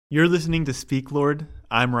You're listening to Speak, Lord.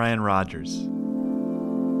 I'm Ryan Rogers.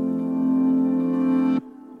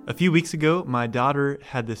 A few weeks ago, my daughter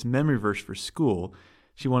had this memory verse for school.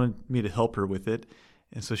 She wanted me to help her with it.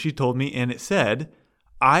 And so she told me, and it said,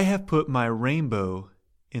 "I have put my rainbow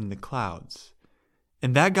in the clouds."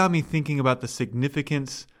 And that got me thinking about the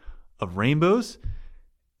significance of rainbows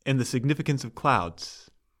and the significance of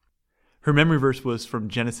clouds. Her memory verse was from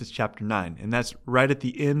Genesis chapter 9, and that's right at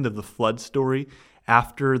the end of the flood story,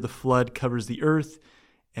 after the flood covers the earth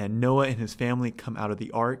and Noah and his family come out of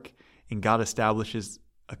the ark, and God establishes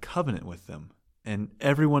a covenant with them and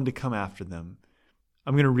everyone to come after them.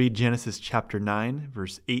 I'm going to read Genesis chapter 9,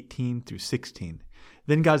 verse 18 through 16.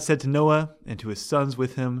 Then God said to Noah and to his sons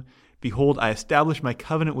with him, "Behold, I establish my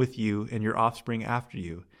covenant with you and your offspring after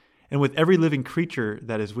you, and with every living creature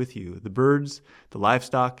that is with you, the birds, the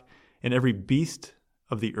livestock, and every beast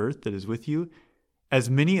of the earth that is with you,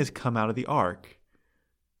 as many as come out of the ark.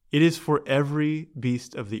 It is for every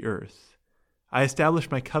beast of the earth. I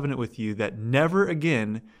establish my covenant with you that never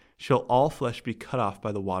again shall all flesh be cut off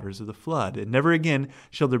by the waters of the flood, and never again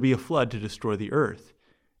shall there be a flood to destroy the earth."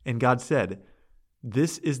 And God said,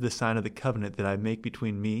 "This is the sign of the covenant that I make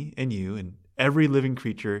between me and you and every living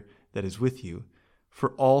creature that is with you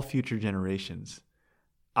for all future generations.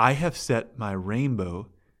 I have set my rainbow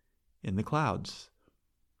in the clouds,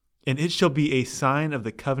 and it shall be a sign of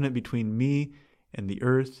the covenant between me and the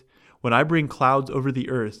earth. When I bring clouds over the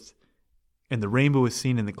earth and the rainbow is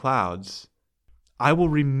seen in the clouds, I will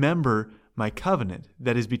remember my covenant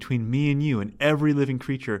that is between me and you and every living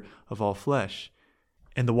creature of all flesh.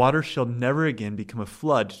 And the water shall never again become a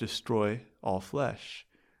flood to destroy all flesh.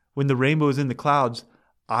 When the rainbow is in the clouds,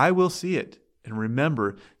 I will see it and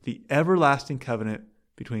remember the everlasting covenant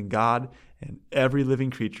between God and every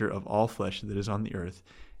living creature of all flesh that is on the earth."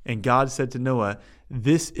 And God said to Noah,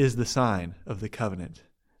 "This is the sign of the covenant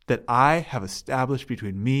that I have established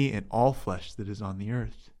between me and all flesh that is on the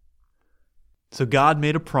earth." So God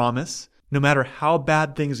made a promise. No matter how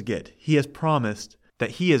bad things get, He has promised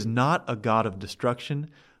that He is not a God of destruction,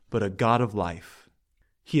 but a God of life.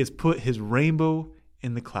 He has put His rainbow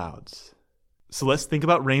in the clouds. So let's think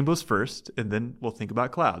about rainbows first, and then we'll think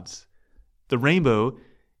about clouds. The rainbow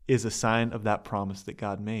is a sign of that promise that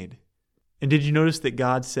God made. And did you notice that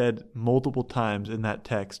God said multiple times in that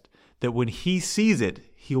text that when He sees it,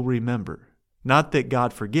 He'll remember? Not that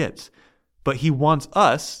God forgets, but He wants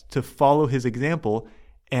us to follow His example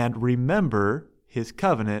and remember His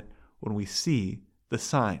covenant when we see the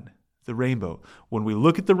sign, the rainbow. When we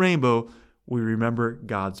look at the rainbow, we remember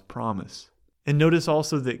God's promise. And notice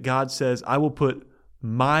also that God says, "I will put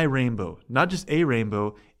my rainbow," not just a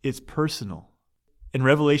rainbow, it's personal. In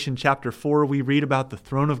Revelation chapter 4, we read about the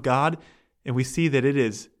throne of God, and we see that it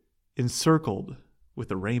is encircled with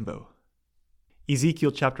a rainbow. Ezekiel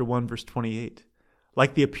chapter 1, verse 28.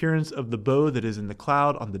 "Like the appearance of the bow that is in the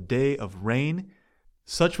cloud on the day of rain,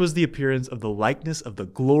 such was the appearance of the likeness of the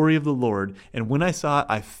glory of the Lord. And when I saw it,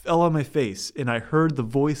 I fell on my face, and I heard the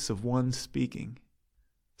voice of one speaking."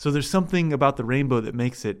 So there's something about the rainbow that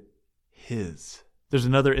makes it His. There's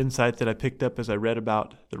another insight that I picked up as I read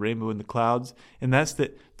about the rainbow in the clouds, and that's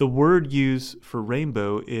that the word used for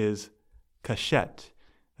rainbow is kashet.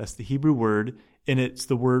 That's the Hebrew word, and it's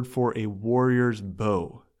the word for a warrior's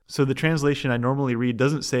bow. So the translation I normally read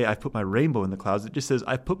doesn't say "I put my rainbow in the clouds." It just says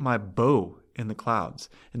 "I put my bow in the clouds."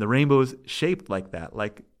 And the rainbow is shaped like that,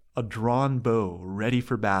 like a drawn bow ready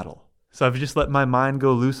for battle. So I've just let my mind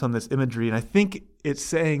go loose on this imagery, and I think it's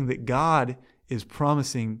saying that God is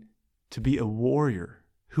promising to be a warrior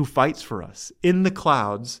who fights for us. In the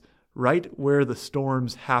clouds, right where the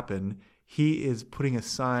storms happen, He is putting a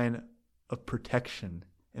sign of protection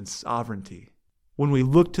and sovereignty. When we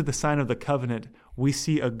look to the sign of the covenant, we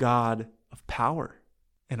see a God of power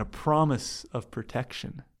and a promise of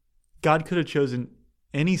protection. God could have chosen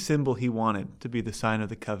any symbol He wanted to be the sign of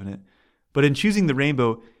the covenant, but in choosing the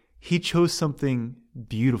rainbow, He chose something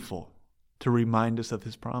beautiful to remind us of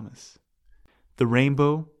His promise. The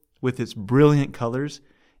rainbow, with its brilliant colors,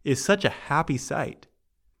 is such a happy sight.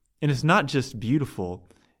 And it's not just beautiful,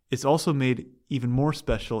 it's also made even more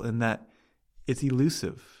special in that it's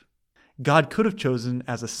elusive. God could have chosen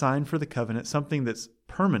as a sign for the covenant something that's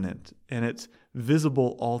permanent and it's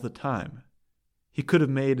visible all the time. He could have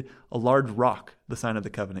made a large rock the sign of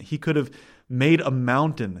the covenant. He could have made a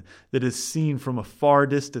mountain that is seen from a far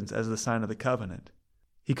distance as the sign of the covenant.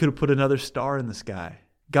 He could have put another star in the sky.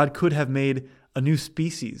 God could have made a new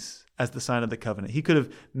species as the sign of the covenant. He could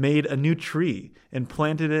have made a new tree and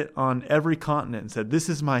planted it on every continent and said, "This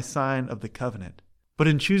is my sign of the covenant." But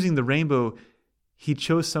in choosing the rainbow, He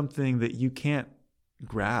chose something that you can't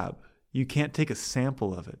grab. You can't take a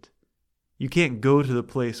sample of it. You can't go to the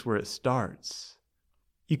place where it starts.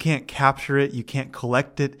 You can't capture it. You can't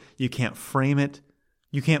collect it. You can't frame it.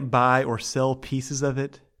 You can't buy or sell pieces of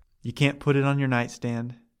it. You can't put it on your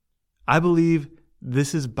nightstand. I believe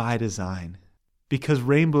this is by design because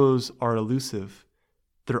rainbows are elusive.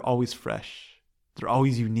 They're always fresh. They're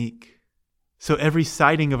always unique. So every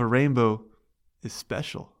sighting of a rainbow is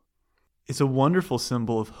special. It's a wonderful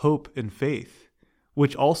symbol of hope and faith,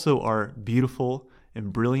 which also are beautiful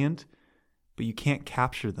and brilliant, but you can't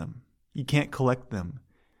capture them. You can't collect them.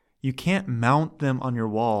 You can't mount them on your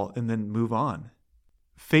wall and then move on.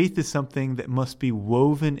 Faith is something that must be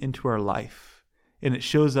woven into our life, and it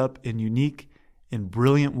shows up in unique and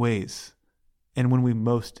brilliant ways, and when we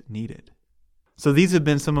most need it. So these have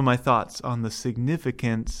been some of my thoughts on the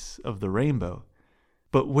significance of the rainbow.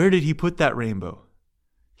 But where did he put that rainbow?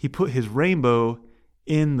 He put his rainbow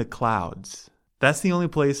in the clouds. That's the only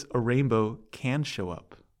place a rainbow can show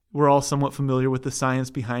up. We're all somewhat familiar with the science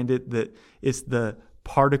behind it, that it's the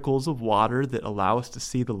particles of water that allow us to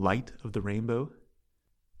see the light of the rainbow.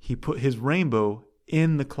 He put his rainbow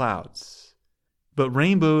in the clouds. But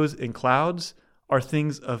rainbows and clouds are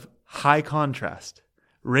things of high contrast.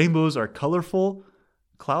 Rainbows are colorful,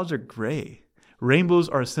 clouds are gray. Rainbows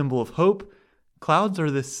are a symbol of hope, clouds are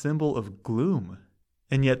this symbol of gloom.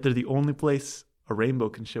 And yet they're the only place a rainbow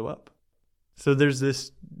can show up. So there's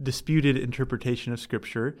this disputed interpretation of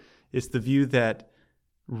Scripture. It's the view that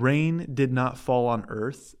rain did not fall on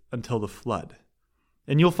earth until the flood.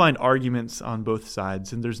 And you'll find arguments on both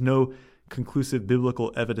sides, and there's no conclusive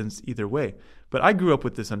biblical evidence either way. But I grew up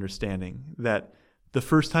with this understanding that the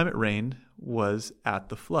first time it rained was at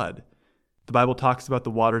the flood. The Bible talks about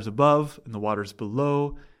the waters above and the waters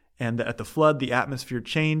below, and that at the flood, the atmosphere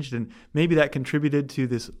changed, and maybe that contributed to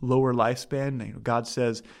this lower lifespan. God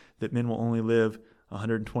says that men will only live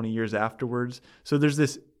 120 years afterwards. So there's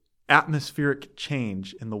this atmospheric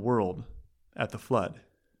change in the world at the flood.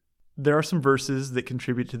 There are some verses that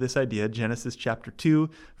contribute to this idea. Genesis chapter 2,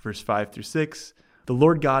 verse 5 through 6. The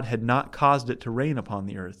Lord God had not caused it to rain upon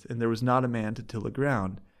the earth, and there was not a man to till the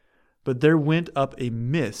ground. But there went up a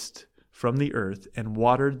mist from the earth and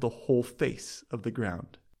watered the whole face of the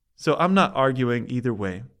ground. So I'm not arguing either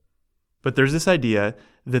way, but there's this idea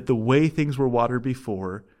that the way things were watered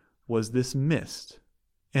before was this mist,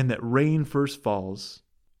 and that rain first falls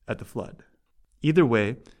at the flood. Either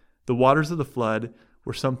way, the waters of the flood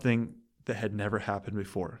were something that had never happened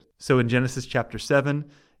before. So in Genesis chapter 7,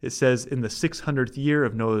 it says, in the 600th year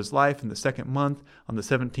of Noah's life, in the second month, on the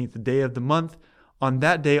 17th day of the month, on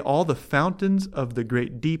that day all the fountains of the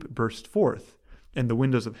great deep burst forth, and the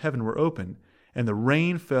windows of heaven were open, and the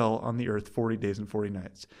rain fell on the earth 40 days and 40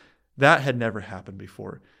 nights. That had never happened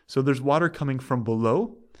before. So there's water coming from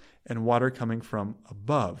below and water coming from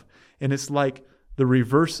above. And it's like the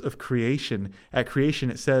reverse of creation. At creation,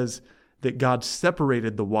 it says that God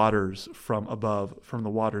separated the waters from above from the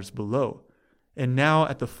waters below. And now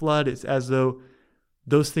at the flood, it's as though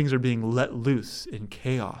those things are being let loose in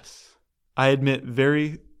chaos. I admit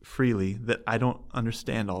very freely that I don't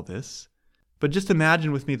understand all this. But just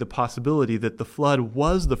imagine with me the possibility that the flood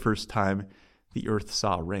was the first time the earth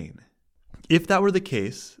saw rain. If that were the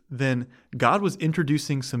case, then God was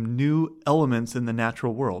introducing some new elements in the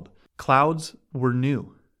natural world. Clouds were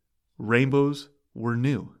new. Rainbows were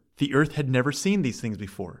new. The earth had never seen these things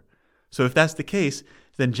before. So if that's the case,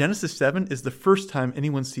 then Genesis 7 is the first time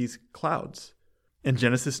anyone sees clouds. And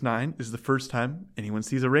Genesis 9 is the first time anyone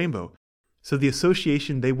sees a rainbow. So the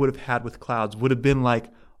association they would have had with clouds would have been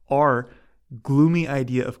like our gloomy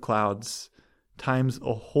idea of clouds times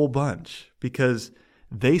a whole bunch, because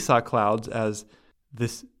they saw clouds as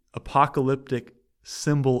this apocalyptic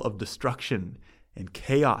symbol of destruction and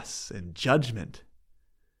chaos and judgment.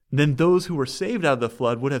 And then those who were saved out of the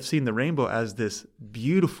flood would have seen the rainbow as this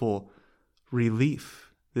beautiful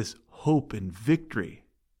relief, this hope and victory.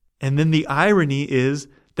 And then the irony is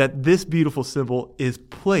that this beautiful symbol is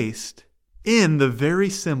placed in the very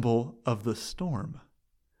symbol of the storm.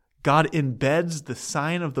 God embeds the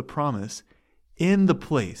sign of the promise in the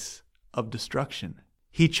place of destruction.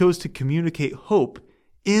 He chose to communicate hope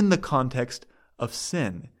in the context of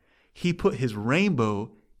sin. He put his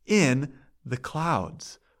rainbow in the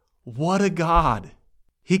clouds. What a God!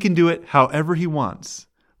 He can do it however he wants.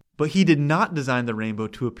 But he did not design the rainbow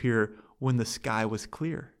to appear when the sky was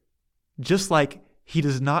clear. Just like he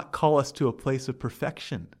does not call us to a place of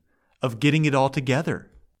perfection, of getting it all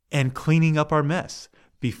together and cleaning up our mess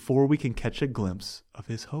before we can catch a glimpse of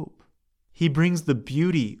his hope. He brings the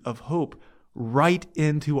beauty of hope right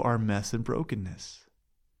into our mess and brokenness.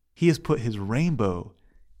 He has put his rainbow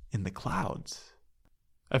in the clouds.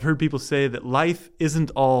 I've heard people say that life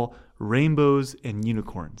isn't all rainbows and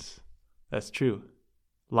unicorns. That's true.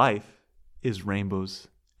 Life is rainbows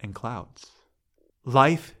and clouds.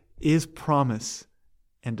 Life is promise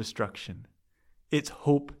and destruction. It's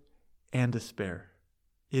hope and despair.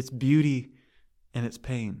 It's beauty and it's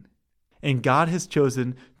pain. And God has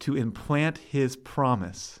chosen to implant His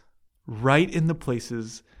promise right in the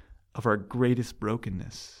places of our greatest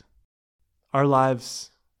brokenness. Our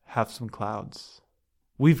lives have some clouds.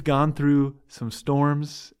 We've gone through some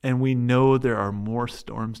storms, and we know there are more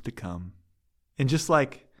storms to come. And just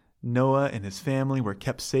like Noah and his family were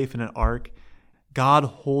kept safe in an ark, God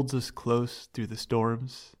holds us close through the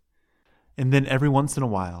storms. And then every once in a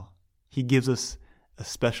while, He gives us a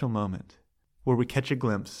special moment where we catch a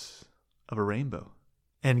glimpse of a rainbow.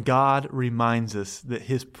 And God reminds us that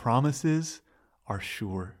His promises are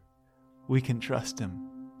sure. We can trust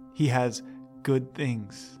Him. He has good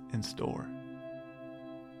things in store.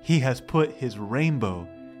 He has put His rainbow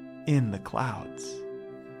in the clouds.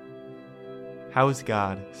 How is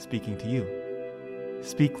God speaking to you?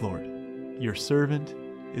 Speak, Lord. Your servant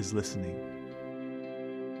is listening.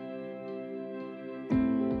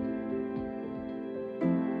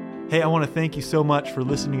 Hey, I want to thank you so much for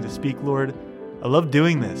listening to Speak, Lord. I love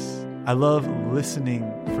doing this. I love listening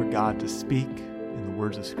for God to speak in the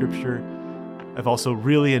words of Scripture. I've also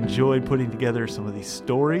really enjoyed putting together some of these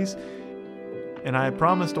stories. And I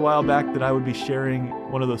promised a while back that I would be sharing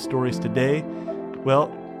one of those stories today.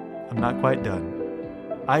 Well, I'm not quite done.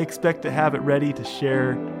 I expect to have it ready to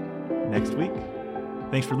share next week.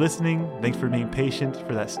 Thanks for listening. Thanks for being patient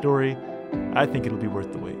for that story. I think it'll be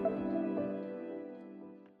worth the wait.